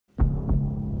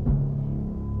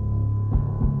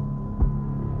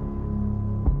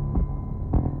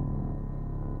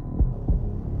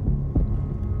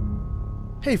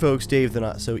Hey folks, Dave the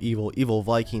Not So Evil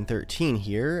Viking 13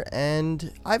 here,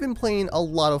 and I've been playing a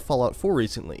lot of Fallout 4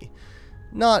 recently.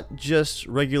 Not just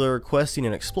regular questing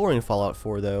and exploring Fallout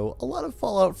 4 though, a lot of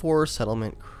Fallout 4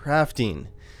 settlement crafting.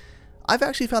 I've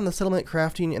actually found the settlement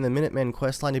crafting and the Minutemen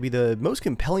questline to be the most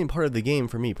compelling part of the game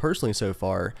for me personally so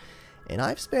far, and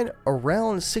I've spent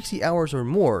around 60 hours or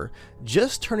more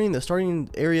just turning the starting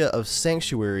area of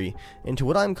Sanctuary into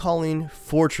what I'm calling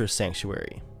Fortress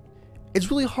Sanctuary. It's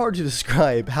really hard to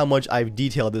describe how much I've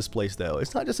detailed this place though.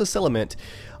 It's not just a settlement.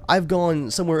 I've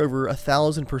gone somewhere over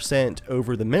 1,000%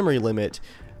 over the memory limit,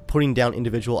 putting down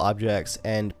individual objects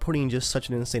and putting just such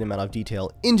an insane amount of detail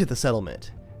into the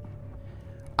settlement.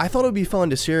 I thought it would be fun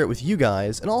to share it with you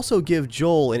guys and also give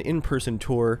Joel an in-person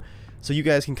tour so you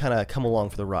guys can kind of come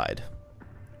along for the ride.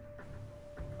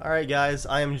 Alright guys,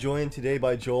 I am joined today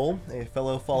by Joel, a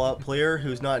fellow Fallout player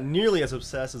who's not nearly as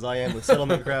obsessed as I am with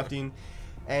settlement crafting.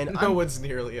 And no one's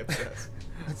nearly obsessed.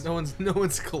 No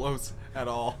one's close at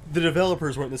all. The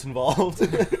developers weren't this involved.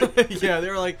 Yeah, they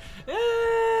were like,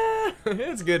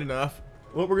 it's good enough.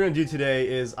 What we're going to do today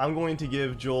is I'm going to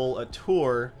give Joel a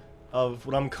tour of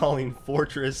what I'm calling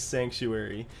Fortress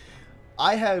Sanctuary.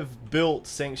 I have built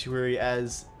Sanctuary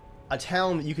as a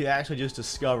town that you could actually just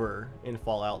discover in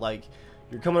Fallout. Like,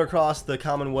 you're coming across the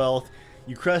Commonwealth,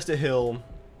 you crest a hill,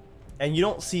 and you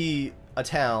don't see a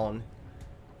town.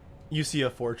 You see a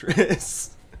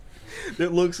fortress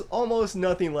that looks almost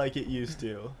nothing like it used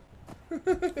to.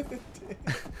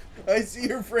 I see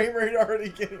your frame rate already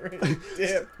getting ready to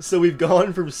dip. So we've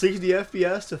gone from 60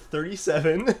 FPS to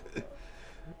 37.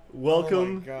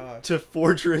 Welcome to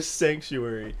Fortress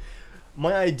Sanctuary.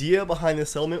 My idea behind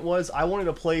this settlement was I wanted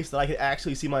a place that I could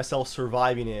actually see myself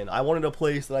surviving in. I wanted a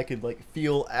place that I could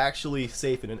feel actually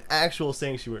safe in, an actual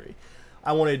sanctuary.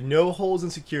 I wanted no holes in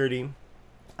security.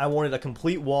 I wanted a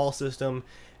complete wall system,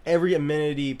 every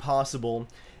amenity possible,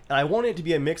 and I wanted it to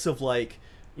be a mix of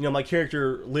my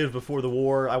character lived before the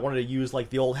war. I wanted to use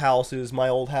the old houses, my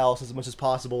old house as much as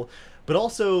possible, but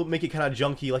also make it kind of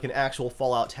junky, like an actual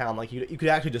Fallout town. Like you could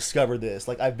actually discover this.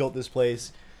 Like I've built this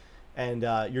place, and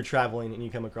you're traveling and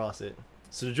you come across it.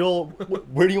 So Joel,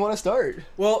 where do you want to start?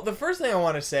 Well, the first thing I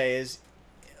want to say is,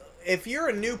 if you're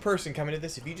a new person coming to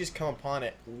this, if you just come upon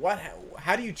it,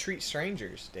 how do you treat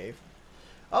strangers, Dave?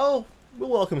 Oh, we'll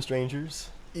welcome strangers.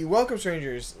 You welcome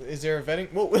strangers. Is there a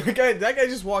vetting? Well, that guy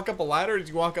just walk up a ladder, or did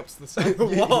you walk up the side of the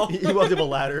wall? He walked up a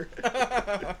ladder.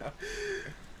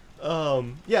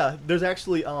 Yeah, there's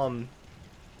actually, if you want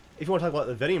to talk about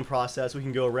the vetting process, we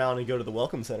can go around and go to the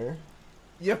welcome center.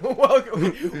 Yeah,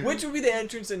 welcome. Which would be the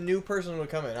entrance a new person would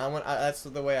come in? That's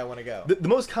the way I want to go. The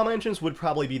most common entrance would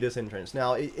probably be this entrance.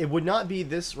 Now, it would not be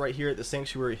this right here at the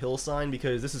Sanctuary Hill sign,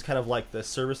 because this is kind of like the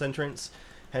service entrance.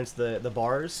 Hence the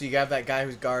bars. So you got that guy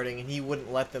who's guarding, and he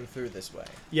wouldn't let them through this way.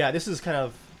 Yeah, this is kind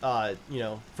of,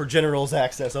 for generals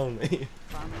access only.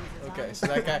 Okay, so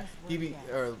that guy,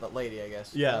 or the lady, I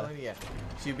guess. Yeah. Lady, yeah.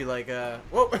 She'd be like,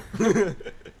 whoa,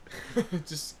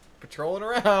 just patrolling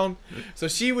around. So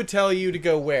she would tell you to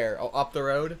go where? Oh, up the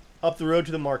road? Up the road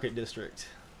to the market district.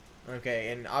 Okay,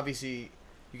 and obviously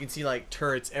you can see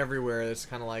turrets everywhere. That's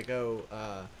kind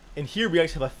of and here we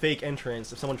actually have a fake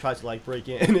entrance if someone tries to break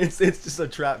in. It's just a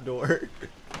trap door.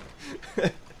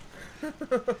 We're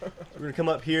gonna come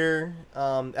up here.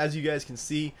 As you guys can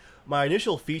see, my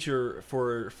initial feature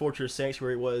for Fortress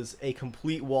Sanctuary was a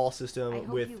complete wall system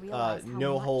with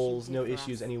no holes, no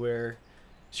issues anywhere.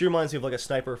 She reminds me of a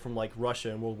sniper from Russia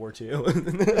in World War II.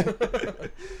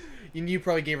 You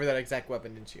probably gave her that exact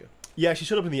weapon, didn't you? Yeah, she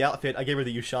showed up in the outfit. I gave her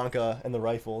the Ushanka and the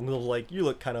rifle, and it was like, you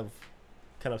look kind of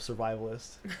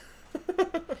survivalist.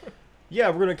 Yeah,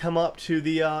 we're gonna come up to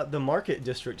the market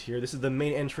district here. This is the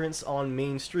main entrance on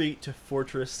Main Street to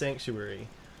Fortress Sanctuary.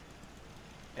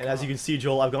 And as you can see,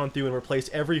 Joel, I've gone through and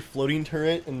replaced every floating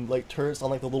turret and turrets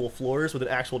on the little floors with an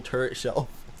actual turret shelf.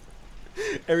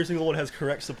 Every single one has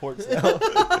correct supports now.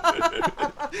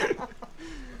 Hi,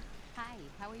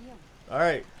 how are you? All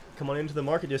right, come on into the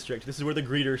market district. This is where the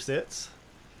greeter sits.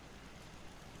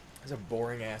 It's a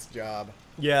boring ass job.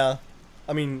 Yeah,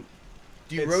 I mean.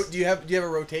 Do you have a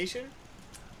rotation?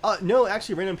 No,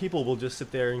 actually, random people will just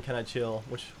sit there and kind of chill,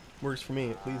 which works for me.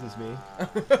 It pleases me.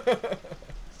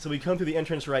 So we come through the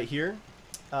entrance right here,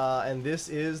 and this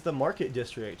is the market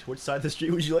district. Which side of the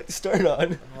street would you like to start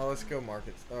on? Oh, let's go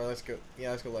markets. Or let's go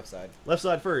left side. Left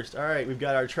side first. All right, we've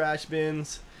got our trash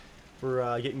bins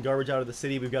for getting garbage out of the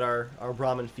city. We've got our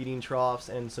Brahmin feeding troughs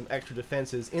and some extra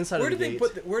defenses inside of the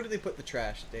gate. Where do they put the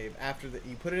trash, Dave? After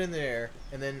you put it in there,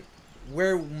 and then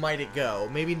where might it go?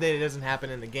 Maybe that it doesn't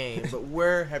happen in the game, but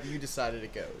where have you decided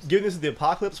it goes? Given this is the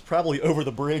apocalypse, probably over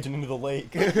the bridge and into the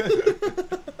lake.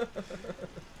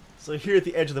 So here at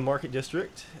the edge of the market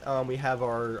district, we have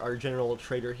our general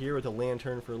trader here with a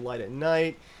lantern for light at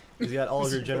night. He's got all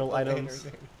of your general items.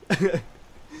 He's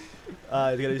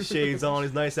got his shades on,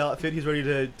 his nice outfit. He's ready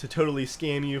to totally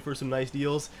scam you for some nice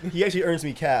deals. He actually earns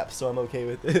me caps, so I'm okay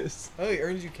with this. Oh, he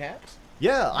earns you caps?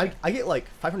 Yeah, I get like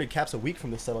 500 caps a week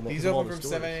from this settlement. He's open from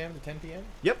 7 a.m. to 10 p.m.?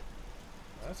 Yep.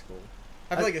 Oh, that's cool.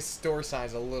 I feel like his store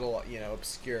sign's a little,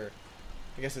 obscure.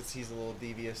 I guess he's a little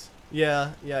devious.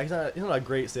 Yeah, he's not a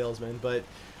great salesman, but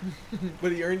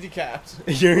but he earns you caps.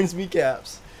 He earns me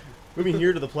caps. Moving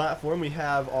here to the platform, we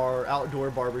have our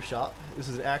outdoor barber shop. This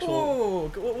is an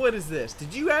actual... Oh, what is this?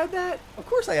 Did you add that? Of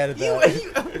course I added that.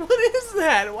 What is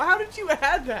that? How did you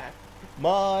add that?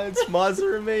 Mods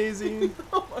are amazing.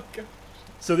 Oh my god.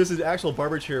 So this is an actual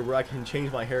barber chair where I can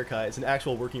change my haircut. It's an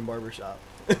actual working barber shop.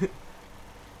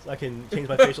 So I can change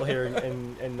my facial hair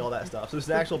and all that stuff. So this is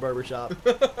an actual barber shop.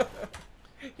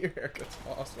 Your haircut's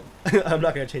awesome. I'm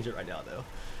not going to change it right now, though.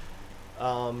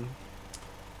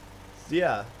 So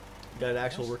yeah, got an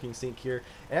actual working sink here.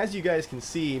 And as you guys can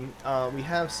see, we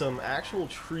have some actual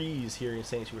trees here in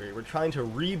Sanctuary. We're trying to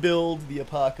rebuild the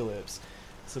apocalypse.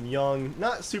 Some young,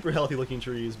 not super healthy looking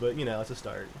trees, but it's a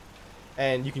start.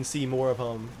 And you can see more of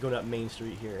them going up Main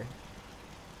Street here.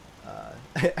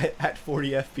 At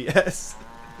 40 FPS.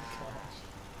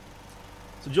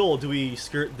 So Joel, do we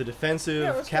skirt the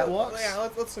defensive catwalks?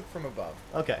 Let's look from above.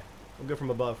 Okay, we'll go from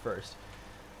above first.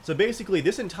 So basically,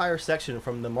 this entire section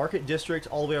from the Market District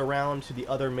all the way around to the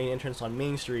other main entrance on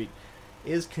Main Street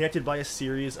is connected by a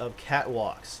series of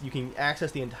catwalks. You can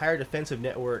access the entire defensive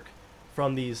network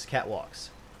from these catwalks.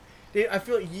 Dude, I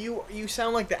feel like you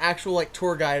sound like the actual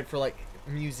tour guide for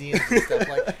museums and stuff.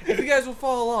 If you guys will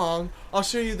follow along, I'll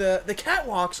show you the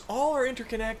catwalks. All are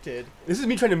interconnected. This is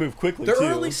me trying to move quickly. The too.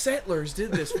 early settlers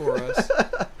did this for us.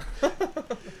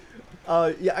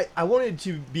 Yeah, I wanted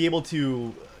to be able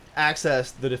to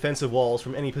access the defensive walls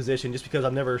from any position, just because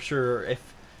I'm never sure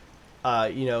if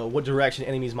what direction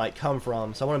enemies might come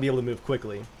from. So I want to be able to move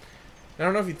quickly. I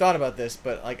don't know if you thought about this,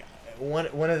 but one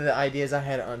of the ideas I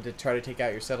had to try to take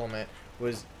out your settlement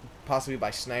was possibly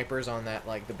by snipers on that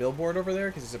the billboard over there,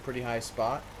 because it's a pretty high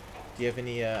spot. Do you have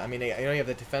any? I know you have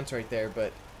the defense right there,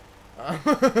 but if I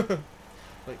don't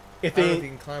know if you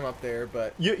can climb up there,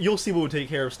 but you'll see we'll take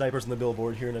care of snipers on the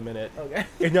billboard here in a minute. Okay.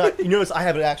 If not, you notice I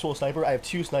have an actual sniper. I have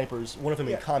two snipers, one of them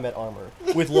in combat armor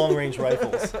with long range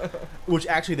rifles, which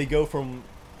actually they go from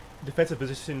defensive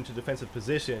position to defensive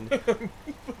position.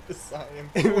 The sign,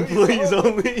 employees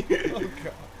only. Oh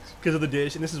gosh. Because of the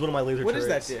dish, and this is one of my laser turrets. What is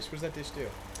that dish? What does that dish do?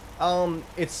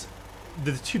 It's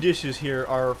the two dishes here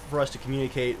are for us to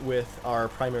communicate with our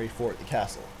primary fort, the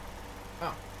castle.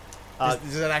 Oh.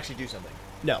 Does that actually do something?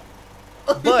 No.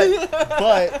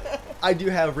 But I do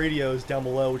have radios down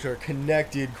below which are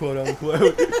connected, quote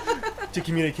unquote, to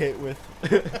communicate with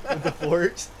the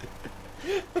fort.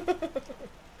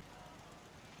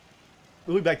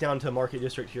 We'll be back down to Market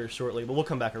District here shortly, but we'll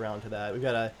come back around to that. We've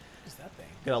got a What's that thing?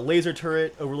 Got a laser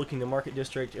turret overlooking the Market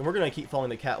District, and we're going to keep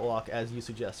following the catwalk as you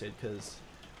suggested, because,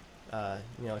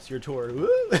 it's your tour.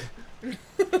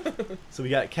 So we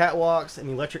got catwalks and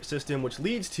the electric system, which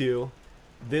leads to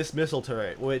this missile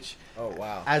turret, which, oh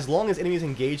wow, as long as enemies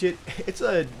engage it, it's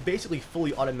a basically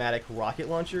fully automatic rocket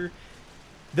launcher.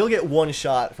 They'll get one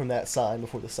shot from that sign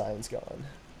before the sign's gone.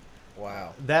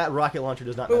 Wow. That rocket launcher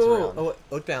does not mess around. Oh,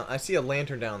 look down. I see a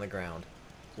lantern down on the ground.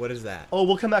 What is that? Oh,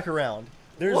 we'll come back around.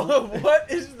 Whoa, what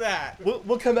is that?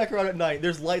 We'll come back around at night.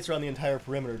 There's lights around the entire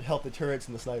perimeter to help the turrets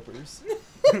and the snipers.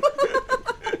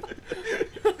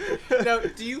 Now,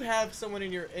 do you have someone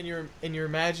in your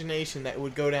imagination that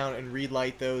would go down and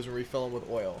relight those and refill them with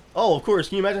oil? Oh, of course.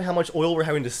 Can you imagine how much oil we're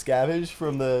having to scavenge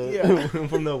from the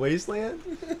from the wasteland?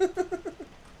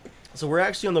 So we're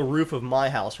actually on the roof of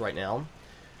my house right now,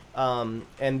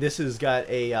 and this has got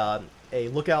a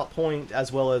lookout point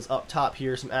as well as up top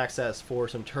here some access for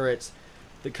some turrets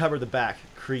that cover the back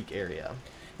creek area.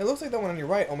 It looks like that one on your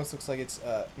right almost looks like it's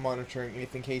monitoring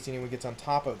if in case anyone gets on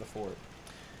top of the fort.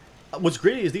 What's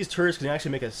great is these turrets can actually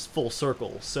make a full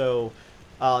circle. So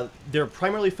they're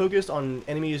primarily focused on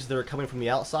enemies that are coming from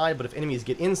the outside, but if enemies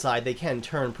get inside, they can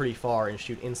turn pretty far and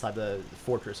shoot inside the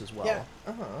fortress as well. Yeah.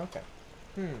 Okay.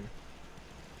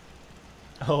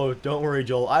 Oh, don't worry,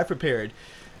 Joel. I prepared.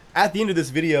 At the end of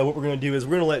this video, what we're going to do is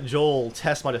we're going to let Joel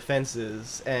test my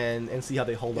defenses and see how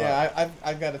they hold up. Yeah,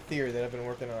 I've got a theory that I've been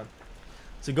working on.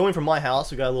 So going from my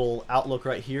house, we got a little outlook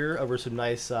right here over some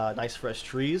nice fresh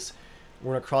trees.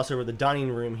 We're going to cross over the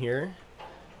dining room here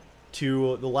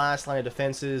to the last line of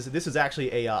defenses. This is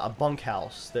actually a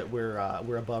bunkhouse that we're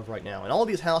above right now. And all of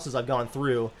these houses I've gone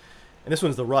through And this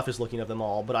one's the roughest looking of them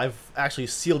all, but I've actually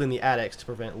sealed in the attics to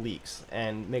prevent leaks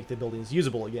and make the buildings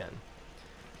usable again.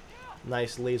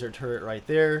 Nice laser turret right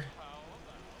there.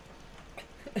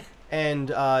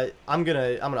 And I'm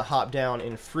gonna hop down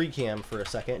in free cam for a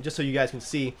second, just so you guys can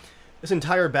see this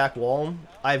entire back wall.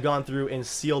 I've gone through and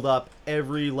sealed up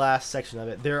every last section of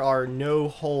it. There are no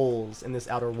holes in this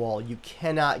outer wall. You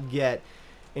cannot get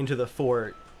into the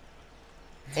fort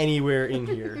anywhere in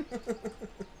here.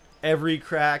 Every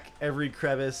crack, every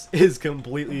crevice is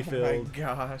completely filled. Oh my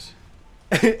gosh.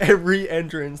 Every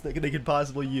entrance that they could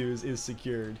possibly use is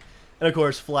secured. And of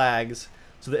course flags,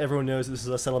 so that everyone knows this is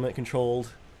a settlement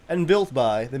controlled and built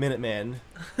by the Minuteman.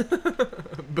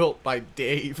 Built by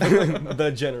Dave.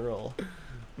 The general.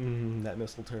 That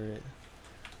missile turret.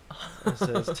 It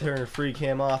says turn free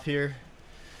cam off here.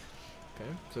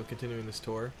 Okay, so continuing this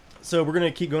tour. So we're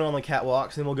going to keep going on the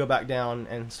catwalks, and we'll go back down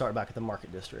and start back at the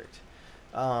market district.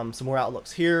 Some more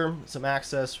outlooks here, some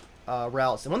access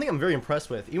routes. And one thing I'm very impressed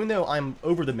with, even though I'm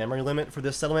over the memory limit for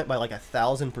this settlement by like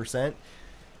 1,000%,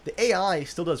 the AI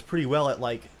still does pretty well at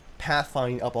like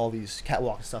pathfinding up all these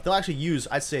catwalks and stuff. They'll actually use,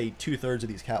 I'd say, 2/3 of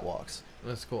these catwalks.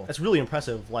 That's cool. That's really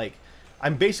impressive. Like,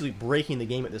 I'm basically breaking the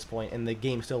game at this point, and the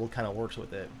game still kind of works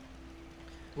with it.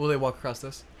 Will they walk across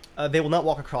this? They will not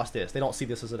walk across this. They don't see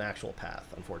this as an actual path,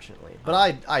 unfortunately.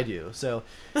 But I do. So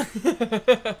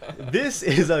this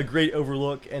is a great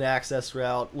overlook and access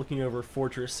route looking over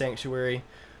Fortress Sanctuary.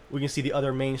 We can see the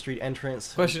other Main Street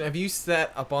entrance. Question, have you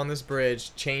set up on this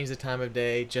bridge, changed the time of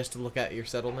day just to look at your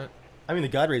settlement? I mean, the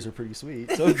guide rays are pretty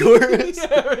sweet, so of course.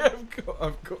 Yeah,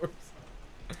 of course.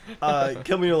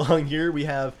 Coming along here, we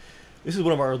have, this is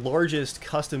one of our largest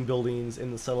custom buildings in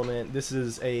the settlement. This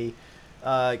is a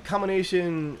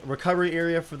combination recovery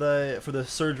area for the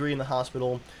surgery in the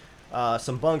hospital,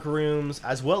 some bunk rooms,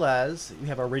 as well as we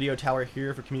have our radio tower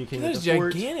here for communicating with the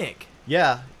fort. That's gigantic.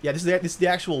 Yeah, this is the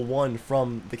actual one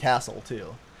from the castle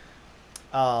too.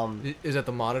 Is that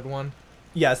the modded one?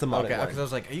 Yeah, it's the modded okay, one. because I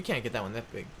was like, you can't get that one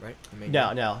that big, right?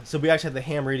 No. So we actually have the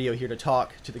ham radio here to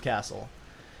talk to the castle.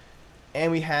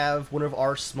 And we have one of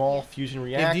our small fusion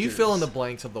reactors. Dave, do you fill in the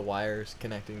blanks of the wires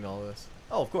connecting to all this?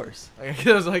 Oh, of course. I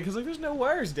was like, there's no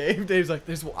wires, Dave. Dave's like,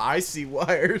 I see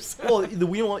wires. Well, you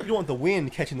don't want the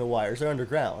wind catching the wires. They're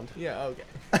underground. Yeah, okay.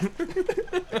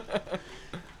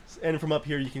 And from up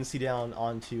here, you can see down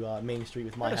onto Main Street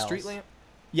with my house. A street lamp?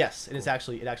 Yes, and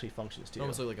Cool. it actually functions too. It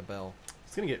almost looked like a bell.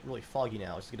 It's gonna get really foggy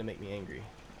now. It's gonna make me angry.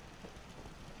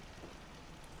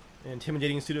 An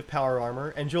intimidating suit of power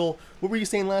armor. And Joel, what were you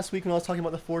saying last week when I was talking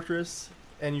about the fortress?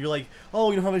 And you're like, oh,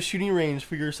 you don't have a shooting range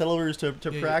for your settlers to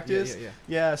practice?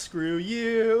 Yeah, screw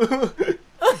you.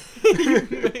 You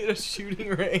made a shooting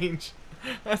range.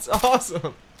 That's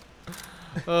awesome.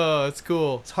 Oh, it's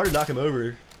cool. It's hard to knock them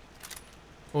over.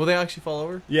 Will they actually fall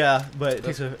over? Yeah, but it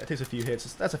takes a few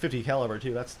hits. That's a 50 caliber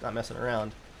too. That's not messing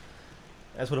around.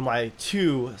 That's one of my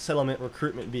 2 settlement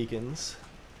recruitment beacons.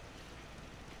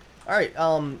 All right,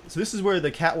 so this is where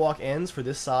the catwalk ends for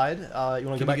this side. You want to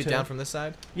go back? Can you get down from this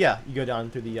side? Yeah, you go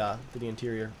down through the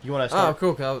interior. You want to start?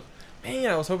 Oh, cool. Man,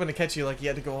 I was hoping to catch you like you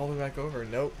had to go all the way back over.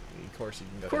 Nope. Of course you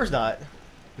can go. Of course not.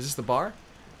 Is this the bar?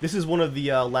 This is one of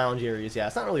the lounge areas. Yeah,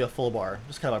 it's not really a full bar,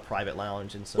 just kind of a private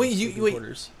lounge and some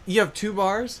quarters. You have 2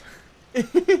 bars? You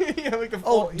have like the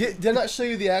full... did I not show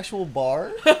you the actual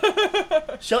bar?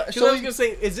 Because I was gonna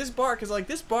say, is this bar? Because like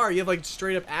this bar, you have like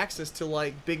straight up access to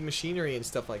like big machinery and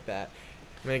stuff like that.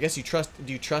 I mean, I guess you trust.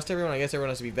 Do you trust everyone? I guess everyone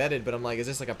has to be vetted. But I'm like, is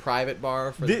this like a private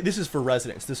bar? For this is for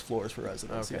residents. This floor is for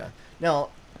residents. Okay. Yeah. Now,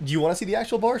 do you want to see the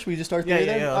actual bar? Should we just start there?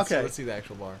 Yeah. Okay. Let's see the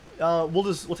actual bar.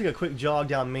 We'll take a quick jog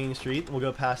down Main Street. We'll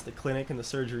go past the clinic and the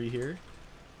surgery here.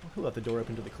 Who left the door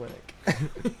open to the clinic?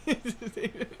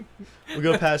 We'll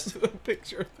go past the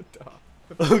picture of the dog.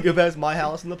 We'll go past my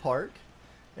house in the park,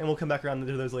 and we'll come back around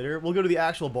to those later. We'll go to the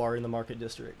actual bar in the market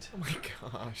district. Oh my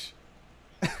gosh.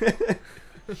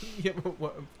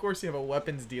 Of course you have a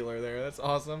weapons dealer there. That's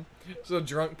awesome. So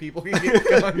drunk people can get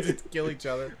guns and kill each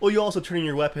other. Well, you also turn in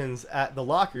your weapons at the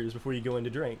lockers before you go in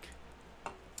to drink.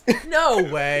 No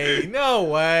way. No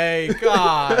way.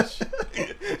 Gosh.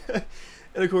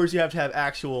 And of course, you have to have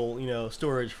actual,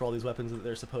 storage for all these weapons that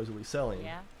they're supposedly selling.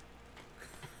 Yeah.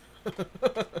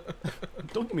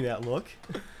 Don't give me that look.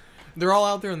 They're all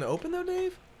out there in the open, though,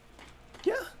 Dave?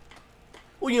 Yeah.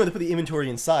 Well, they put the inventory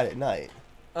inside at night.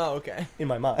 Oh, okay. In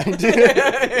my mind.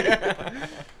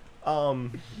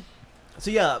 So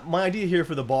yeah, my idea here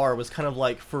for the bar was kind of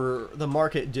like for the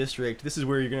market district. This is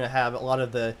where you're going to have a lot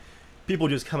of the people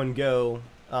just come and go,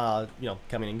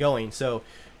 coming and going. So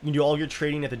you can do all your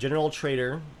trading at the general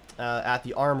trader, at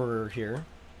the armorer here.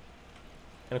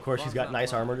 And of course, she's got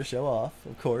nice armor to show off,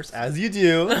 of course, as you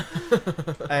do.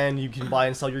 And you can buy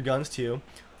and sell your guns too.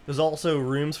 There's also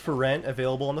rooms for rent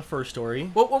available on the first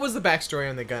story. What was the backstory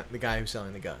on the guy who's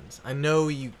selling the guns? I know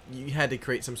you had to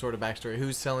create some sort of backstory.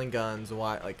 Who's selling guns?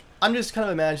 Why? Like, I'm just kind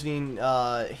of imagining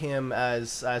him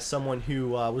as someone who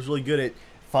was really good at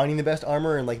finding the best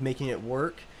armor and like making it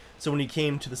work. So when he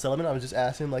came to the settlement, I was just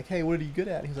asking him like, "Hey, what are you good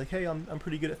at?" And he was like, "Hey, I'm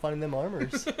pretty good at finding them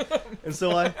armors." And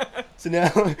so now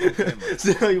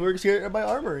he works here at my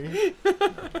armory.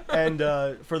 And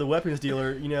for the weapons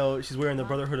dealer, you know, she's wearing the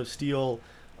Brotherhood of Steel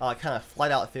kind of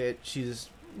flight outfit. She's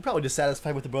probably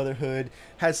dissatisfied with the Brotherhood,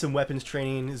 has some weapons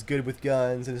training, is good with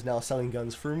guns, and is now selling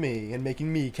guns for me and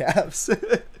making me caps.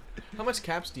 How much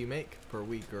caps do you make per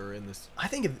week or in this? I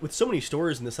think with so many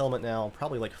stores in the settlement now,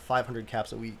 probably like 500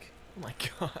 caps a week. Oh my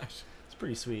gosh. It's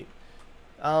pretty sweet.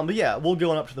 But yeah, we'll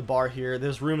go on up to the bar here.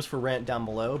 There's rooms for rent down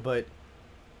below, but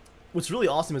what's really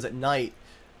awesome is at night,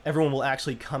 everyone will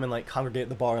actually come and like congregate at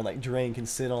the bar and like drink and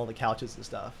sit on all the couches and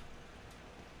stuff.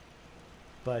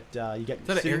 But you get Is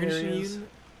that an air conditioning unit?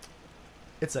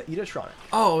 It's a Edatronic.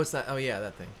 Oh, it's that. Oh yeah,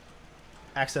 that thing.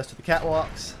 Access to the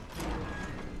catwalks.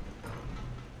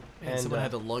 Man, someone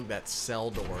had to lug that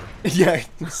cell door. Yeah,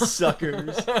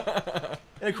 suckers.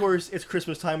 And of course, it's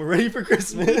Christmas time. We're ready for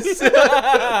Christmas.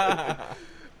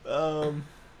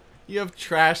 You have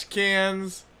trash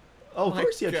cans. Oh, of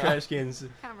course you have trash cans.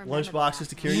 Lunch boxes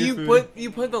to carry your food. You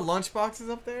put the lunch boxes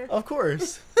up there? Of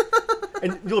course.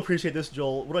 And you'll appreciate this,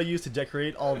 Joel. What I use to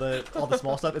decorate all the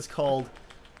small stuff, it's called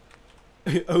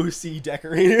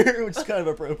OCDecorator, which is kind of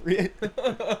appropriate.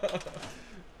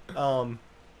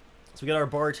 So we got our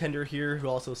bartender here, who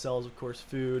also sells, of course,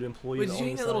 food. Employees. Wait, did you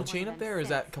hang that little chain up there, or does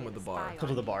that come with the bar? Comes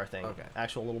with the bar thing. Okay.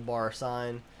 Actual little bar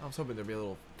sign. I was hoping there'd be a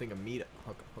little thing of meat.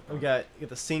 Hook we got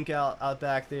the sink out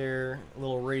back there. A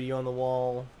little radio on the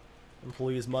wall.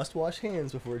 Employees must wash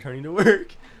hands before returning to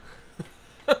work.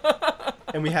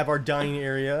 And we have our dining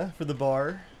area for the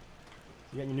bar.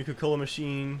 You got your Nuka-Cola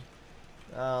machine.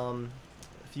 A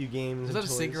few games. Is that and a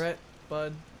toys. cigarette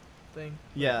bud thing?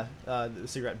 Yeah, the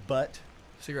cigarette butt.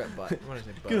 Cigarette butt. What did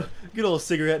I say? Bud. Good old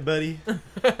cigarette buddy.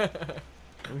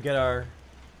 We got our.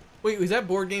 Wait, was that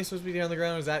board game supposed to be down on the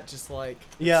ground? Or is that just like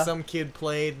some kid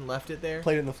played and left it there?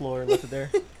 Played it on the floor and left it there.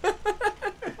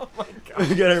 Oh my gosh.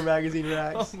 We got our magazine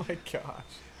racks. Oh my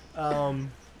gosh.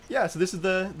 Yeah, so this is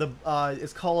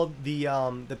it's called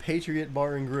the Patriot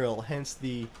Bar and Grill, hence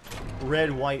the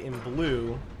red, white, and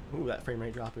blue. Ooh, that frame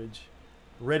rate droppage.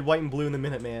 Red, white, and blue in the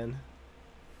Minuteman.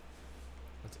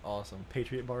 That's awesome.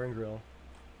 Patriot Bar and Grill.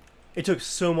 It took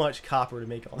so much copper to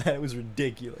make all that. It was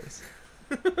ridiculous.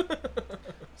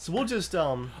 So we'll just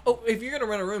Oh, if you're gonna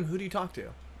rent a room, who do you talk to?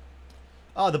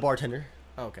 the bartender.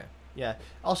 Oh, okay. Yeah,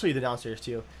 I'll show you the downstairs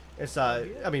too. It's I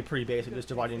mean pretty basic, just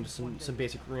divided into some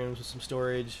basic rooms with some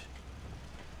storage.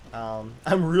 I'm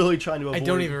really trying to avoid. I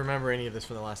don't even remember any of this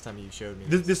from the last time you showed me.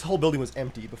 This whole building was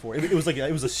empty before. It was like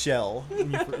it was a shell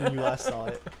when you last saw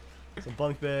it. Some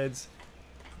bunk beds.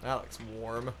 That looks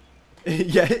warm.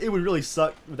 Yeah, it would really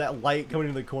suck with that light coming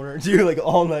into the corner too, like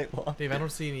all night long. Dave, I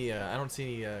don't see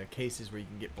any cases where you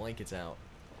can get blankets out.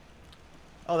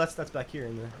 Oh, that's back here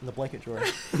in the blanket drawer.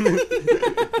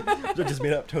 They're just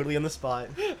made up totally on the spot.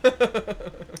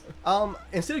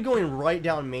 Instead of going right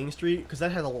down Main Street, because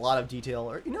that has a lot of detail,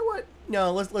 or you know what?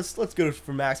 No, let's go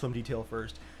for maximum detail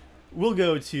first. We'll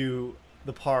go to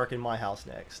the park in my house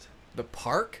next. The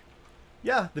park?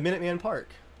 Yeah, the Minuteman Park.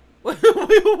 Wait,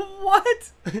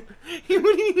 what?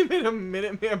 You even made a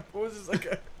Minuteman? What was this like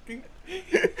a?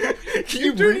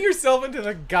 You turning yourself into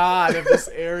the god of this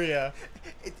area.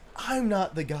 I'm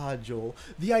not the god, Joel.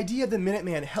 The idea of the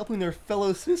Minuteman helping their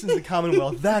fellow citizens of the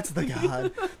Commonwealth, that's the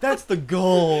god. That's the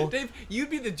goal. Dave,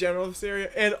 you'd be the general of this area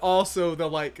and also the,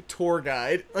 like, tour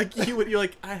guide. Like, you're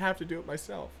like, I have to do it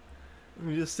myself.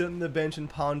 We just sit on the bench and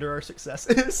ponder our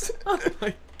successes. Oh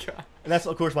my god. And that's,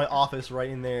 of course, my office right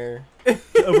in there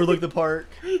to overlook the park.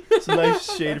 Some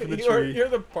nice shade from the tree. You're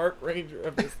the park ranger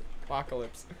of this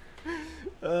apocalypse.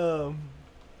 And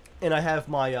I have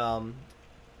my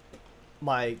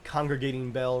my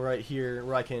congregating bell right here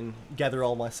where I can gather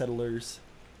all my settlers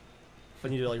if I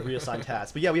need to like reassign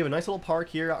tasks. But yeah, we have a nice little park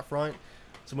here out front.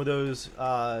 Some of those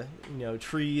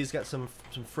trees, got some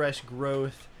fresh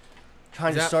growth.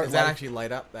 Trying to start. Does that actually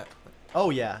light up?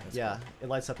 Oh yeah, That's yeah. cool. It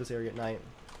lights up this area at night.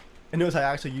 And notice I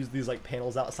actually use these like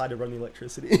panels outside to run the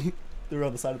electricity. They're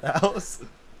on the side of the house.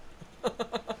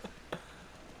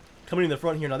 Coming in the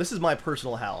front here now, this is my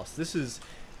personal house.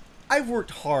 I've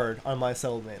worked hard on my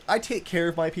settlement. I take care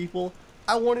of my people.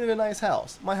 I wanted a nice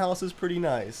house. My house is pretty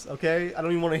nice, okay? I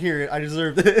don't even want to hear it. I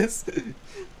deserve this.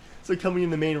 So coming in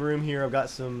the main room here, I've got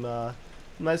some,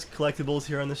 Nice collectibles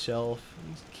here on the shelf.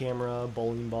 Camera,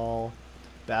 bowling ball,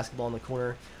 basketball in the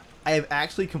corner. I have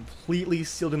actually completely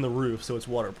sealed in the roof so it's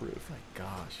waterproof. My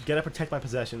gosh. Gotta protect my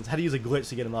possessions. Had to use a glitch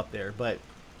to get them up there, but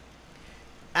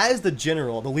as the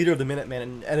general, the leader of the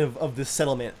Minutemen and of this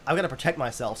settlement, I've got to protect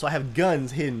myself. So I have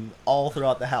guns hidden all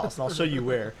throughout the house, and I'll show you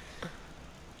where.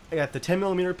 I got the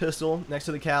 10mm pistol next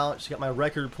to the couch. Got my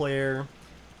record player.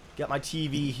 Got my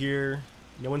TV here.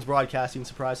 No one's broadcasting.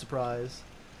 Surprise, surprise.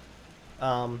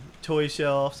 Toy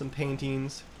shelf, some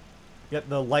paintings. Got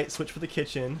the light switch for the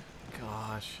kitchen.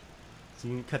 Gosh. So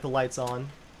you can cut the lights on.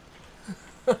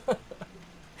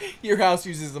 Your house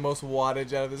uses the most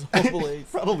wattage out of this whole place.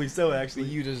 Probably so, actually.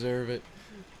 You deserve it.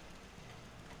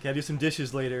 Gotta do some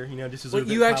dishes later. You know, dishes are Well, a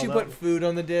bit you actually piled put up. food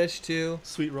on the dish, too?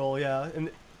 Sweet roll, yeah.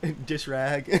 And dish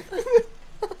rag.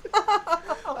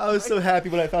 I was so happy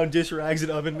when I found dish rags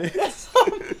and oven mitts.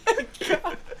 Oh my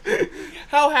god.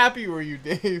 How happy were you,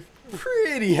 Dave?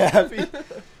 Pretty happy.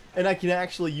 And I can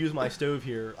actually use my stove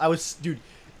here. Dude,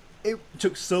 it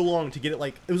took so long to get it,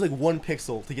 it was like 1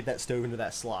 pixel to get that stove into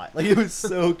that slot. Like, it was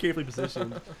so carefully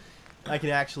positioned. I can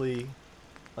actually,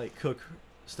 cook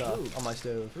stuff on my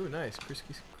stove. Ooh, nice.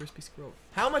 Crispy scroll.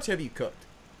 How much have you cooked,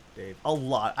 Dave? A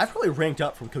lot. I've probably ranked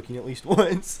up from cooking at least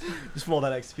once, just from all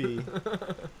that XP.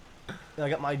 And I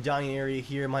got my dining area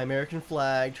here, my American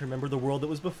flag to remember the world that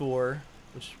was before,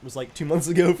 which was like 2 months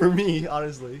ago for me,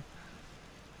 honestly.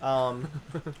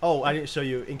 Oh, I didn't show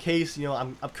you. In case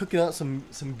I'm cooking up some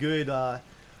good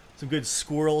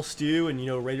squirrel stew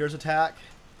and raiders attack.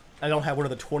 I don't have one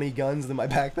of the 20 guns in my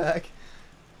backpack.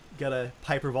 Got a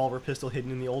pipe revolver pistol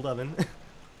hidden in the old oven.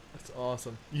 That's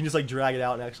awesome. You can just drag it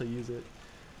out and actually use it.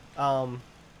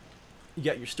 You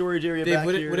got your storage area Dave, back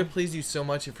here. Would it please you so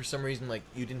much if for some reason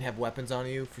you didn't have weapons on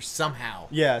you for somehow?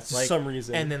 Yeah, for some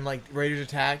reason. And then raiders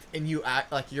attacked and you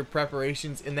act your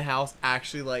preparations in the house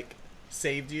actually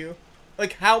saved you?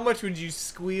 How much would you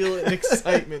squeal in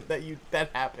excitement that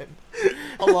happened?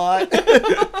 A lot.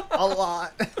 A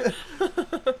lot.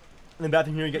 In the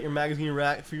bathroom here, you got your magazine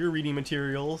rack for your reading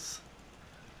materials.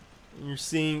 Your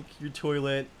sink, your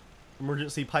toilet,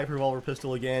 emergency pipe revolver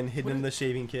pistol again, hidden in the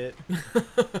shaving kit. This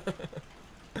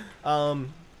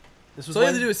was So all you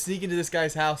have to do is sneak into this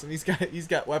guy's house and he's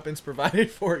got weapons provided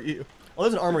for you. Oh,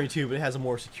 there's an armory too, but it has a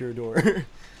more secure door.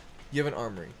 You have an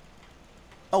armory.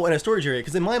 Oh, and a storage area,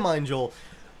 because in my mind, Joel,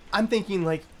 I'm thinking,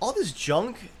 all this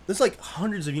junk, there's,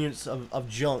 hundreds of units of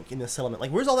junk in this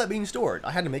settlement. Where's all that being stored?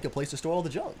 I had to make a place to store all the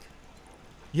junk.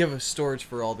 You have a storage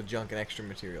for all the junk and extra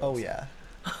materials. Oh, yeah.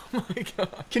 Oh, my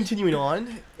God. Continuing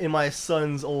on, in my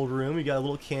son's old room, we got a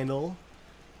little candle.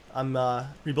 I'm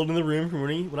rebuilding the room from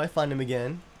when I find him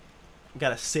again.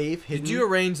 Got a safe hidden. Did you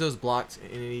arrange those blocks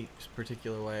in any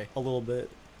particular way? A little bit.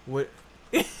 What?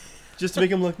 Just to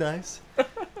make him look nice.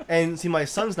 And see, my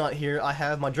son's not here. I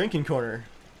have my drinking corner.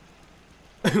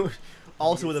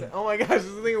 Also with a... Oh my gosh, there's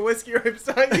a thing of whiskey right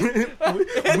beside you.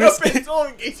 And Whiskey. a pencil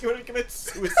in case you want to commit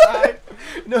suicide.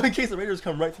 No, in case the raiders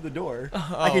come right through the door.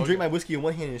 I can drink my whiskey in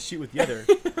one hand and shoot with the other.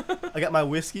 I got my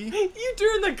whiskey. You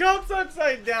turned the cups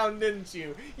upside down, didn't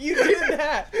you? You did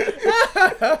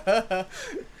that.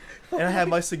 And I have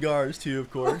my cigars too,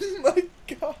 of course. Oh my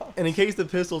god. And in case the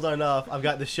pistol's not enough, I've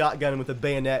got the shotgun with the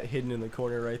bayonet hidden in the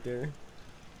corner right there.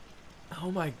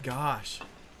 Oh my gosh.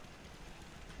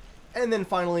 And then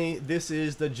finally, this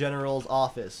is the general's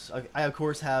office. I of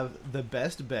course have the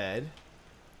best bed.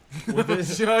 With the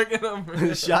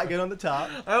shotgun on the top.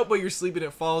 I hope while you're sleeping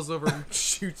it falls over and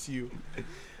shoots you.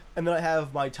 And then I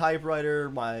have my typewriter,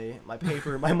 my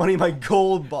paper, my money, my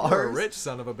gold bars. You're a rich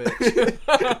son of a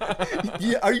bitch.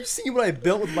 Yeah, are you seeing what I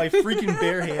built with my freaking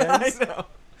bare hands? I know.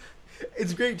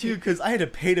 It's great too because I had to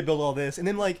pay to build all this, and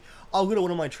then I'll go to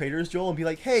one of my traders, Joel, and be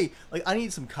like, "Hey, I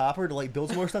need some copper to build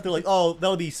some more stuff." They're like, "Oh,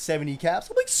 that'll be 70 caps."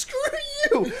 I'm like, "Screw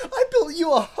you! I built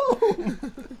you a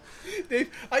home."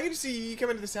 Dave, I can see you come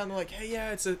into this town. They're like, "Hey,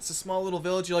 yeah, it's a small little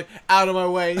village." You're like, "Out of my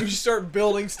way!" And you just start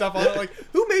building stuff on it. Like,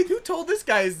 who told this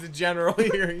guy is the general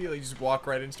here? You just walk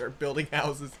right in and start building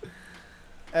houses.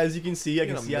 As you can see, I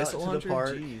can see out to the launcher?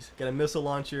 park. Jeez. Got a missile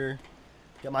launcher.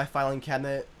 Got my filing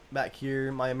cabinet back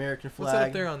here. My American flag. What's that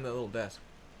up there on the little desk?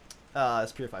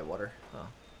 It's purified water. Oh.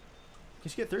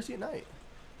 Because you get thirsty at night.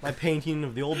 My painting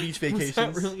of the old beach vacations. Was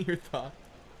that really your thought?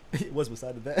 It was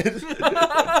beside the bed.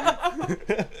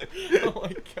 Oh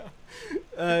my god.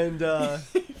 And got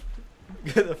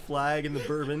the flag and the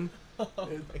bourbon. Oh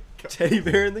my god. Teddy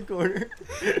bear in the corner.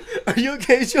 Are you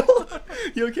okay, Joel?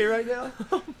 You okay right now?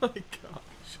 Oh my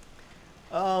gosh.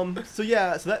 So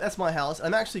yeah, so that's my house.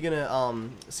 I'm actually gonna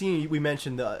seeing we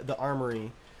mentioned the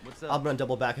armory. What's that? I'm gonna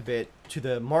double back a bit to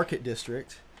the market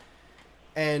district.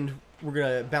 And we're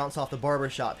gonna bounce off the barber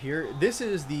shop here. This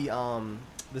is the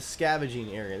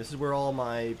scavenging area. This is where all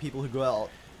my people who go out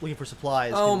looking for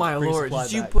supplies. Oh can my bring lord! supplies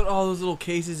Did you back. put all those little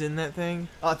cases in that thing?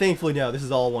 Thankfully, no. This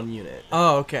is all one unit.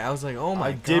 Oh, okay. I was like, oh my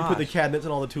I god. did put the cabinets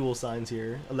and all the tool signs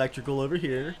here. Electrical over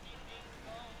here.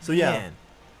 So yeah, Man.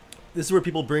 this is where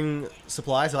people bring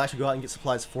supplies. They'll actually go out and get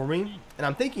supplies for me. And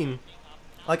I'm thinking,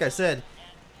 like I said,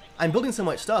 I'm building so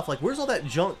much stuff. Like, where's all that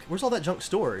junk? Where's all that junk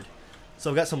stored? So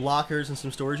I've got some lockers and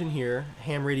some storage in here.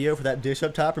 Ham radio for that dish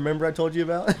up top. Remember I told you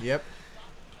about? Yep.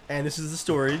 And this is the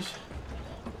storage.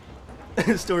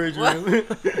 Storage room.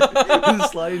 The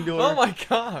sliding door. Oh my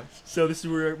gosh. So this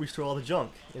is where we store all the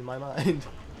junk in my mind.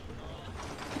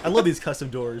 I love these custom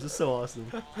doors. It's so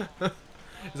awesome.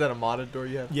 Is that a modded door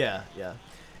you have? Yeah, yeah.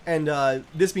 And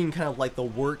this being kind of like the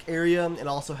work area, it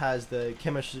also has the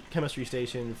chemistry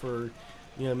station for,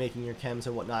 you know, making your chems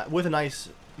and whatnot, with a nice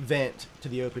vent to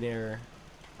the open air.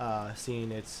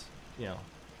 Seeing it's, you know,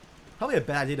 probably a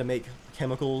bad idea to make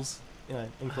chemicals in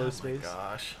an enclosed space. Oh my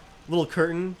gosh. Little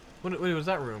curtain. What was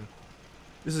that room?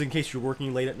 This is in case you're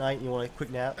working late at night and you want a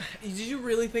quick nap. Did you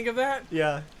really think of that?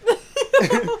 Yeah.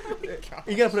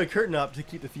 You gotta put a curtain up to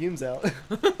keep the fumes out.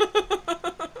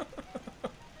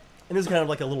 And this is kind of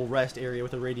like a little rest area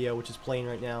with a radio, which is playing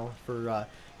right now for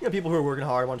you know, people who are working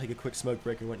hard, want to take a quick smoke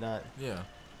break and whatnot. Yeah.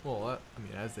 Well, I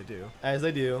mean, as they do. As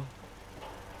they do.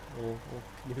 Little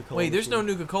Nuka-Cola Wait, there's no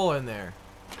machine. Nuka-Cola in there.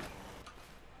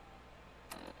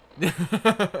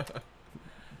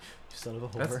 Son of a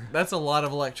whore. That's a lot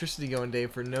of electricity going,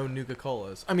 Dave, for no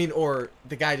Nuka-Colas. I mean, or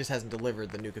the guy just hasn't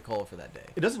delivered the Nuka-Cola for that day.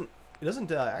 It doesn't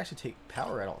actually take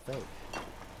power, I don't think.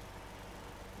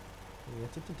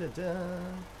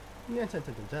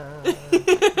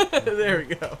 There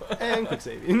we go. And quick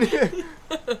saving.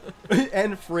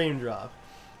 And frame drop.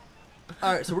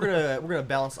 Alright, so we're gonna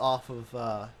bounce off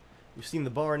of we've seen the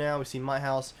bar now, we've seen my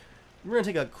house. We're gonna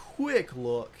take a quick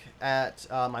look at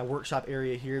my workshop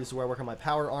area here. This is where I work on my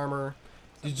power armor.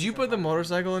 Did you put the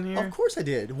motorcycle in here? Of course I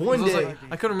did. One I was day. like,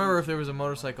 I couldn't remember if there was a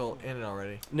motorcycle in it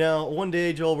already. No, one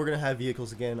day, Joel, we're gonna have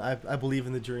vehicles again. I believe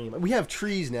in the dream. We have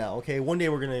trees now, okay? One day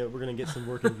we're gonna get some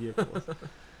working vehicles.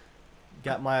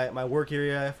 Got my work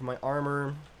area for my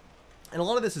armor, and a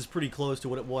lot of this is pretty close to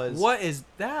what it was. What is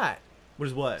that? What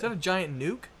is what? Is that a giant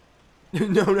nuke?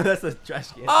 No, that's the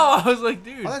trash can. Oh, I was like,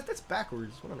 dude. Oh, that's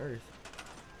backwards. What on earth?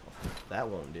 That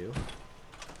won't do.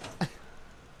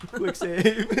 Quick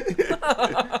save.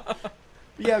 But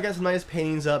yeah, I've got some nice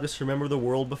paintings up. Just remember the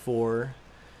world before.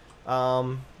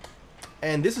 And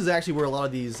this is actually where a lot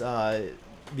of these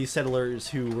settlers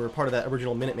who were part of that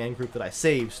original Minuteman group that I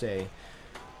saved stay.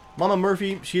 Mama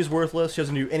Murphy, she is worthless. She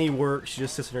doesn't do any work. She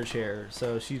just sits in her chair,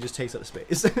 so she just takes up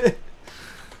space.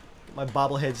 My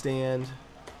bobblehead stand.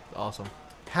 Awesome.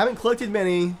 Haven't collected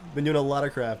many. Been doing a lot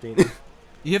of crafting.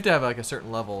 You have to have like a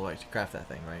certain level like to craft that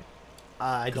thing, right?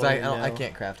 I Because don't even know. I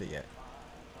can't craft it yet.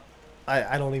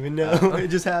 I don't even know. It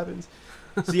just happens.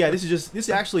 So yeah, this is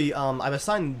actually I've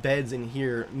assigned beds in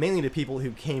here mainly to people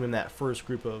who came in that first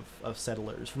group of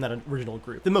settlers from that original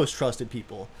group. The most trusted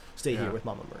people stay here with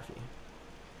Mama Murphy.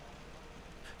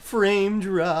 Frame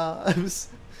drops.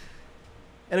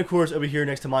 And of course, over here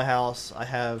next to my house, I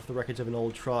have the wreckage of an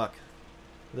old truck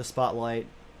with a spotlight.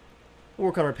 We'll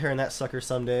work on repairing that sucker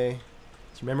someday.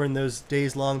 Just remembering those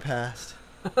days long past.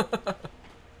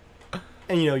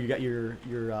 And you know, you got your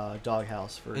dog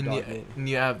house for dog meat. And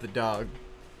you have the dog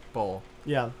bowl.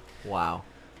 Yeah. Wow.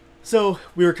 So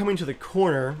we were coming to the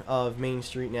corner of Main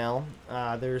Street now.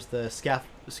 There's the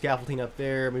scaffolding up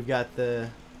there. We've got the.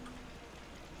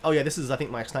 Oh yeah, this is I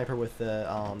think my sniper with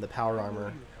the power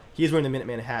armor. He's wearing the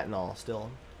Minuteman hat and all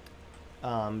still.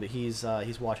 But he's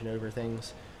watching over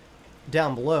things.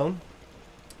 Down below,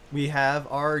 we have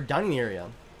our dining area.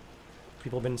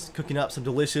 People have been cooking up some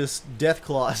delicious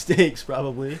Deathclaw steaks,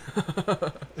 probably.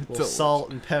 A little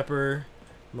salt and pepper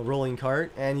on the rolling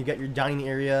cart, and you've got your dining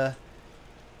area.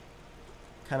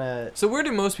 Kind of. So where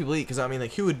do most people eat? Because I mean,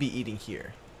 like, who would be eating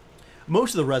here?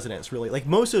 Most of the residents, really. Like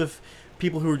most of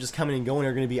people who are just coming and going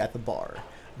are going to be at the bar.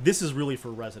 This is really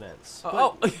for residents.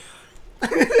 Oh.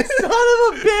 Son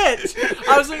of a bitch!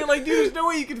 I was thinking, like, dude, there's no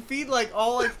way you can feed, like,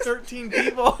 all, like, 13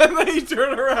 people, and then you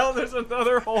turn around, there's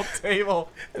another whole table.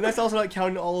 And that's also not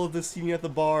counting all of the seating at the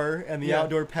bar, and the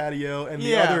outdoor patio, and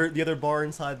the other bar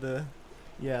inside the...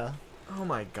 Yeah. Oh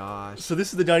my gosh. So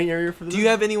this is the dining area for the... Do you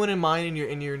have anyone in mind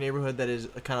in your neighborhood that is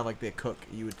kind of like the cook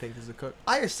you would think is a cook?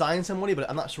 I assigned somebody, but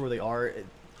I'm not sure where they are.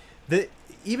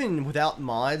 Even without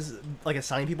mods, like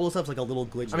assigning people and stuff is like a little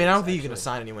glitch. I mean, I don't think you can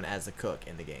assign anyone as the cook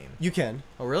in the game. You can.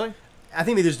 Oh, really? I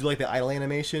think they just do like the idle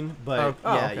animation, but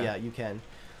okay. yeah, you can.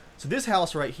 So this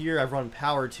house right here, I've run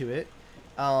power to it.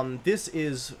 This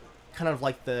is kind of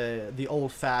like the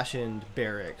old-fashioned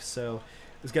barracks. So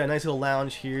it's got a nice little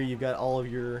lounge here. You've got all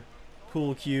of your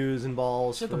pool cues and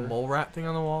balls. Is that the mole rat thing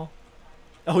on the wall?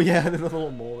 Oh yeah, the little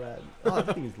mole rat. Oh,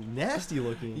 that thing is nasty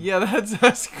looking. Yeah,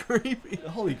 that's creepy.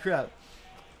 Holy crap.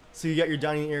 So you got your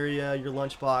dining area, your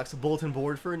lunchbox, a bulletin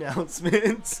board for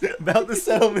announcements about the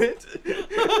settlement.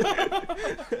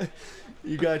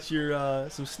 You got your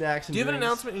some snacks and Do you have an drinks.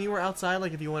 announcement anywhere outside,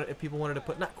 like if people wanted to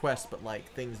put, not quests, but like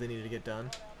things they needed to get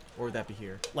done? Or would that be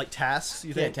here? Like tasks, you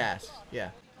Yeah, think? tasks.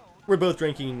 Yeah. We're both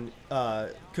drinking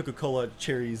Coca-Cola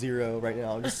Cherry Zero right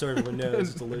now, just so everyone knows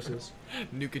it's delicious.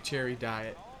 Nuka Cherry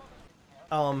diet.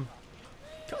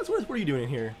 Cuz, what are you doing in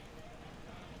here?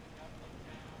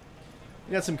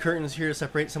 We got some curtains here to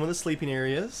separate some of the sleeping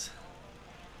areas.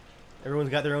 Everyone's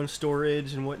got their own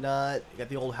storage and whatnot. You got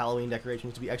the old Halloween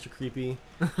decorations to be extra creepy.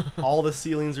 All the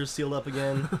ceilings are sealed up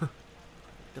again.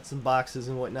 Got some boxes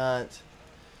and whatnot.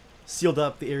 Sealed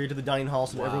up the area to the dining hall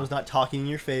so that everyone's not talking in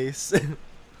your face.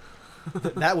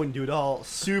 That wouldn't do it all.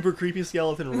 Super creepy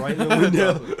skeleton right in the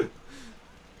window.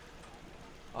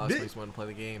 Oh, this makes me want to play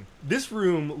the game. This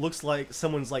room looks like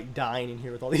someone's like dying in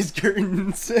here with all these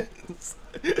curtains. So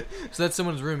that's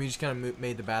someone's room. You just kind of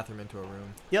made the bathroom into a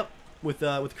room. Yep, with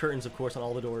curtains of course on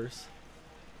all the doors.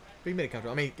 But you made it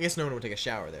comfortable. I mean, I guess no one would take a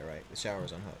shower there, right? The shower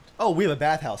is unhooked. Oh, we have a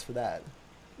bathhouse for that.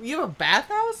 You have a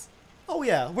bathhouse? Oh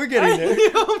yeah, we're getting there.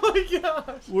 Oh my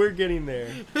gosh. We're getting there.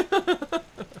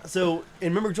 So,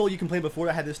 and remember Joel, you complained before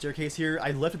I had this staircase here.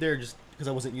 I left it there just because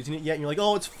I wasn't using it yet. And you're like,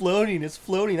 oh, it's floating. It's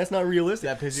floating. That's not realistic.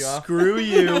 That piss you off? Screw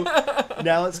you.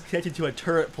 Now it's connected to a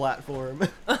turret platform.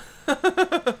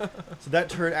 So that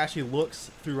turret actually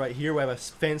looks through right here. We have a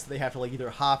fence that they have to like either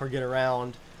hop or get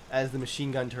around as the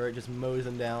machine gun turret just mows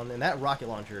them down. And that rocket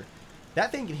launcher,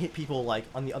 that thing can hit people like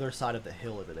on the other side of the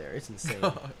hill over there. It's insane.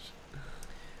 Gosh.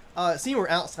 Seeing we're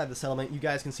outside the settlement, you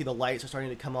guys can see the lights are starting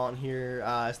to come on here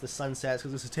as the sun sets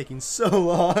because this is taking so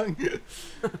long.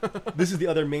 This is the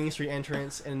other Main Street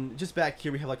entrance, and just back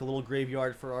here we have like a little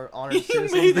graveyard for our honored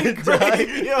citizens. You made a that died.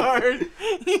 graveyard.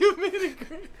 You made a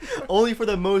graveyard. Only for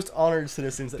the most honored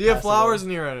citizens that Do you have passed flowers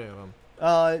away. near any of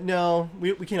them? No,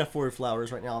 we can't afford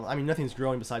flowers right now. I mean, nothing's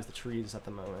growing besides the trees at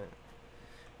the moment.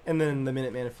 And then the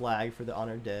Minuteman flag for the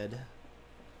honored dead.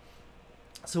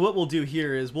 So what we'll do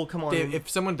here is we'll come on. Dave, if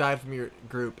someone died from your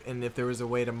group, and if there was a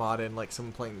way to mod in like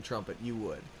someone playing the trumpet, you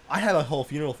would. I have a whole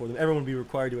funeral for them. Everyone would be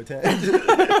required to attend.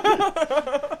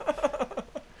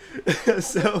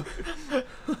 So,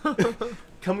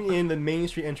 coming in the Main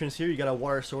Street entrance here, you got a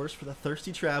water source for the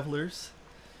thirsty travelers.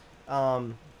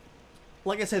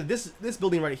 Like I said, this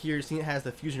building right here, see, it has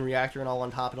the fusion reactor and all on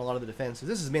top and a lot of the defenses.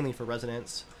 This is mainly for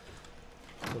residents.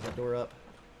 Close that door up.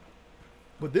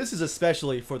 But this is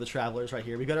especially for the travelers right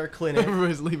here. We got our clinic.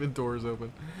 Everybody's leaving doors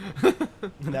open.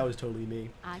 And that was totally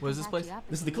me. What is this place?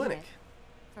 This is the clinic.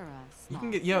 You can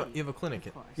get you have a clinic.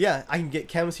 Yeah, I can get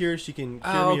chems here. She can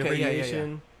cure me of okay,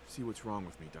 radiation. See what's wrong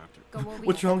with me, Doctor.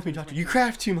 What's wrong with me, doctor? You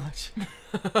craft too much.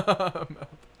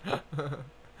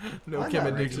 No I'm chem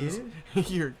not addictions.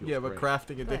 You have a great.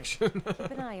 crafting addiction. Keep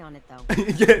an eye on it, though.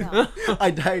 Yeah, I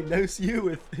diagnose you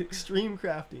with extreme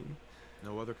crafting.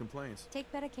 No other complaints.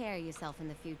 Take better care of yourself in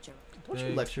the future. Don't you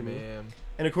Thanks, lecture me. ma'am.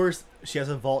 And of course, she has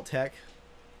a Vault Tech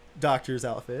doctor's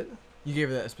outfit. You gave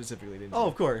her that specifically, didn't you? Oh,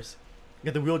 of course. You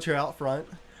got the wheelchair out front.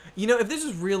 You know, if this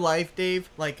is real life,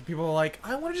 Dave, like people are like,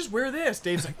 I want to just wear this.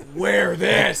 Dave's like, wear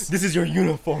this. This is your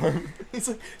uniform. He's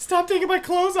like, stop taking my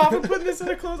clothes off and putting this in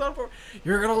a clothes on for me.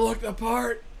 You're gonna look the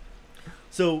part.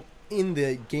 So in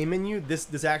the game menu,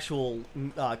 this actual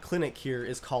clinic here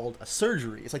is called a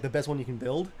surgery. It's like the best one you can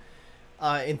build.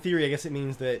 In theory, I guess it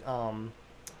means that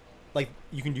like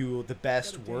you can do the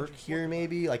best work here,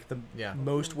 maybe like the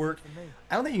most work.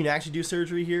 I don't think you can actually do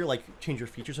surgery here, like change your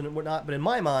features and whatnot. But in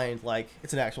my mind, like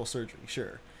it's an actual surgery,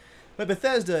 sure. But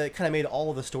Bethesda kind of made all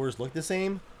of the stores look the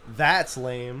same. That's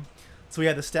lame. So we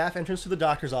had the staff entrance to the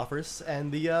doctor's office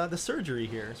and the surgery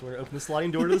here. So we're gonna open the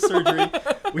sliding door to the surgery.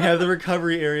 We have the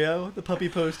recovery area, with the puppy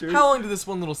posters. How long did this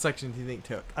one little section do you think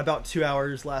took? About 2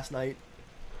 hours last night.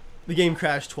 The game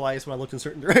crashed twice when I looked in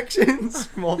certain directions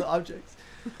from all the objects.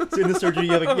 So in the surgery,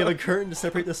 you have a curtain to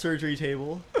separate the surgery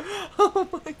table. Oh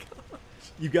my god.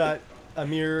 You got a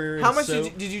mirror. How and much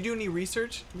soap. did you do any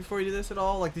research before you did this at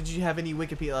all? Like, did you have any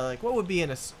Wikipedia? Like, what would be in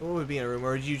a room,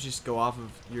 or did you just go off of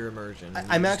your immersion?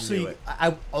 I'm actually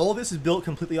all of this is built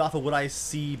completely off of what I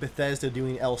see Bethesda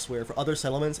doing elsewhere for other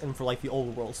settlements and for like the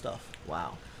old world stuff.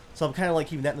 Wow. So I'm kind of like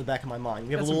keeping that in the back of my mind.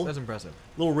 We have That's impressive.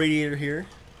 little radiator here.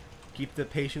 Keep the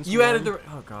patients. You warm. added the.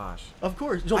 Oh gosh. Of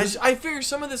course. Joel, I figure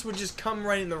some of this would just come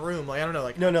right in the room. Like I don't know.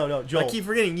 Like no, Joel. I keep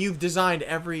forgetting you've designed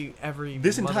every.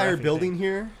 This mother entire effing building thing.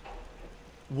 here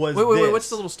was Wait, this. what's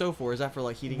the little stove for? Is that for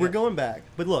like heating? We're up? going back.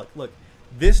 But look.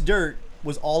 This dirt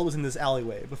was all that was in this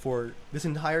alleyway before. This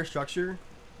entire structure,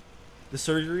 the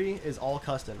surgery, is all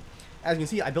custom. As you can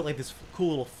see, I built like this cool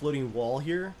little floating wall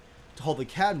here to hold the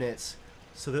cabinets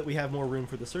so that we have more room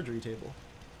for the surgery table.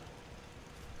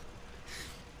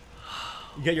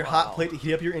 You got your hot plate to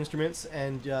heat up your instruments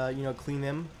and, clean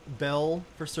them. Bell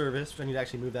for service, which I need to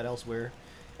actually move that elsewhere.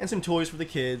 And some toys for the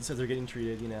kids as they're getting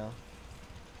treated,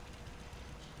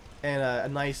 And a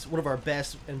nice, one of our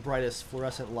best and brightest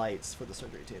fluorescent lights for the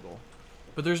surgery table.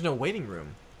 But there's no waiting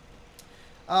room.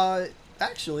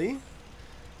 Actually,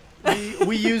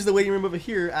 we use the waiting room over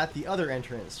here at the other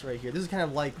entrance right here. This is kind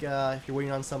of like if you're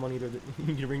waiting on someone, either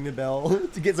you can ring the bell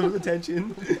to get someone's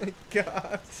attention. Oh my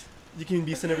God. You can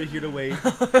be sent over here to wait.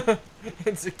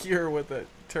 And secure with a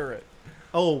turret.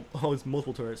 Oh, it's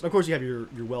multiple turrets. And of course, you have your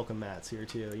welcome mats here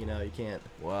too. You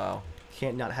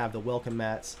can't not have the welcome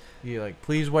mats. You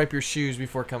please wipe your shoes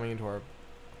before coming into our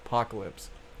apocalypse.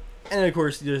 And of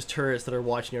course, there's turrets that are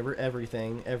watching over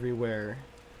everything, everywhere.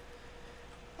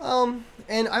 And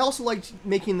I also liked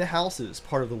making the houses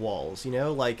part of the walls.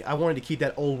 I wanted to keep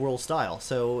that old world style.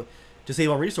 So to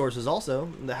save on resources,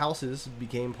 also the houses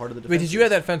became part of the defense. Wait, did you have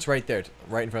that fence right there,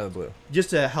 right in front of the blue? Just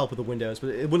to help with the windows, but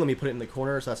it wouldn't let me put it in the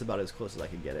corner, so that's about as close as I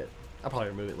could get it. I'll probably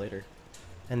remove it later.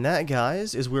 And that,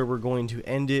 guys, is where we're going to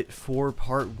end it for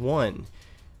part 1.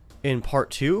 In part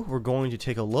 2, we're going to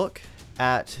take a look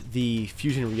at the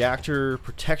fusion reactor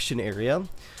protection area,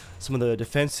 some of the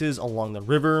defenses along the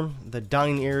river, the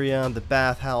dining area, the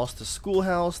bathhouse, the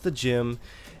schoolhouse, the gym,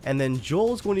 and then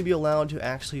Joel is going to be allowed to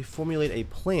actually formulate a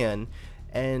plan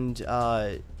and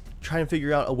try and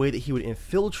figure out a way that he would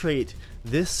infiltrate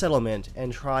this settlement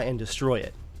and try and destroy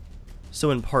it. So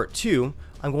in part 2,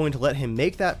 I'm going to let him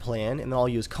make that plan, and then I'll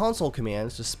use console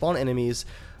commands to spawn enemies,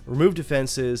 remove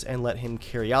defenses, and let him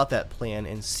carry out that plan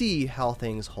and see how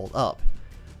things hold up.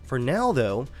 For now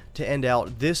though, to end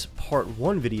out this part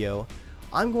 1 video,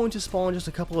 I'm going to spawn just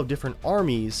a couple of different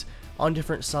armies on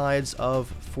different sides of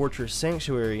Fortress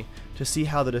Sanctuary to see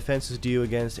how the defenses do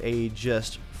against a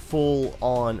just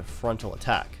full-on frontal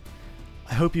attack.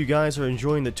 I hope you guys are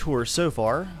enjoying the tour so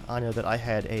far. I know that I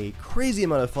had a crazy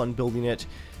amount of fun building it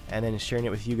and then sharing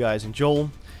it with you guys and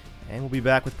Joel, and we'll be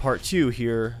back with part 2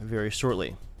 here very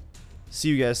shortly. See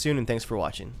you guys soon, and thanks for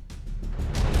watching.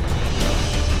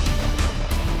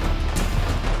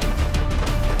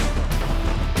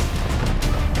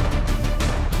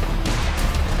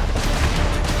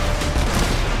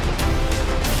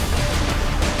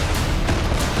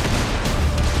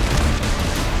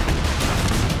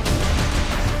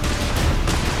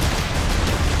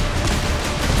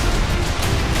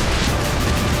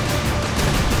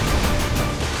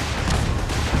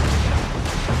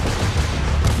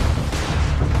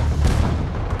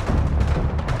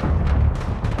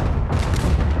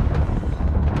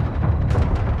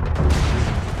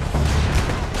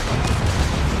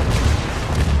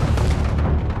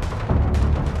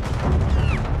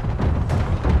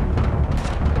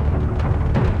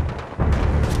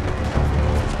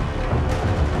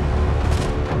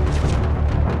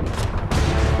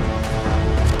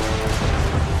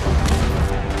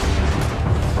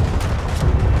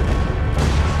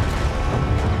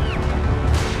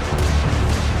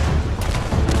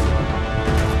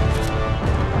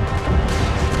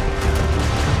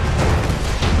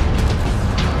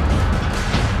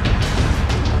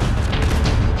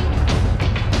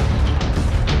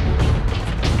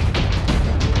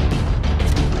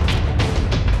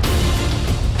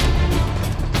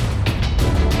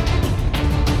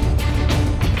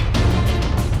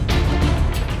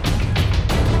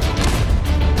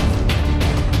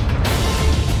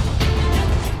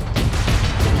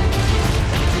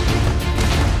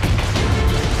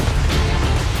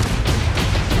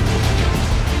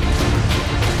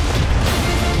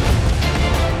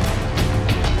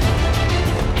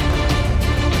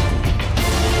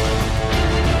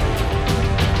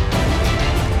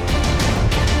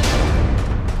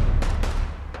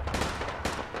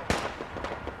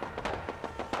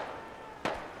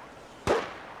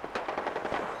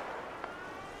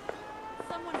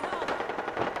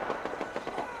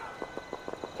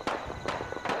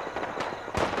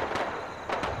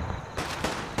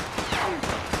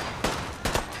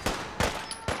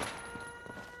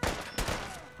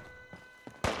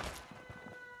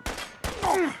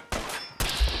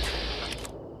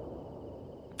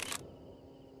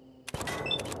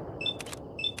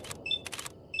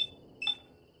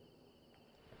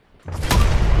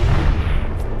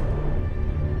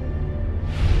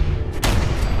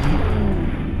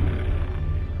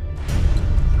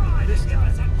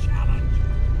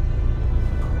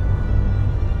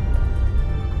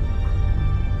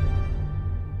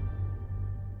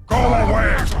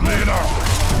 Leader!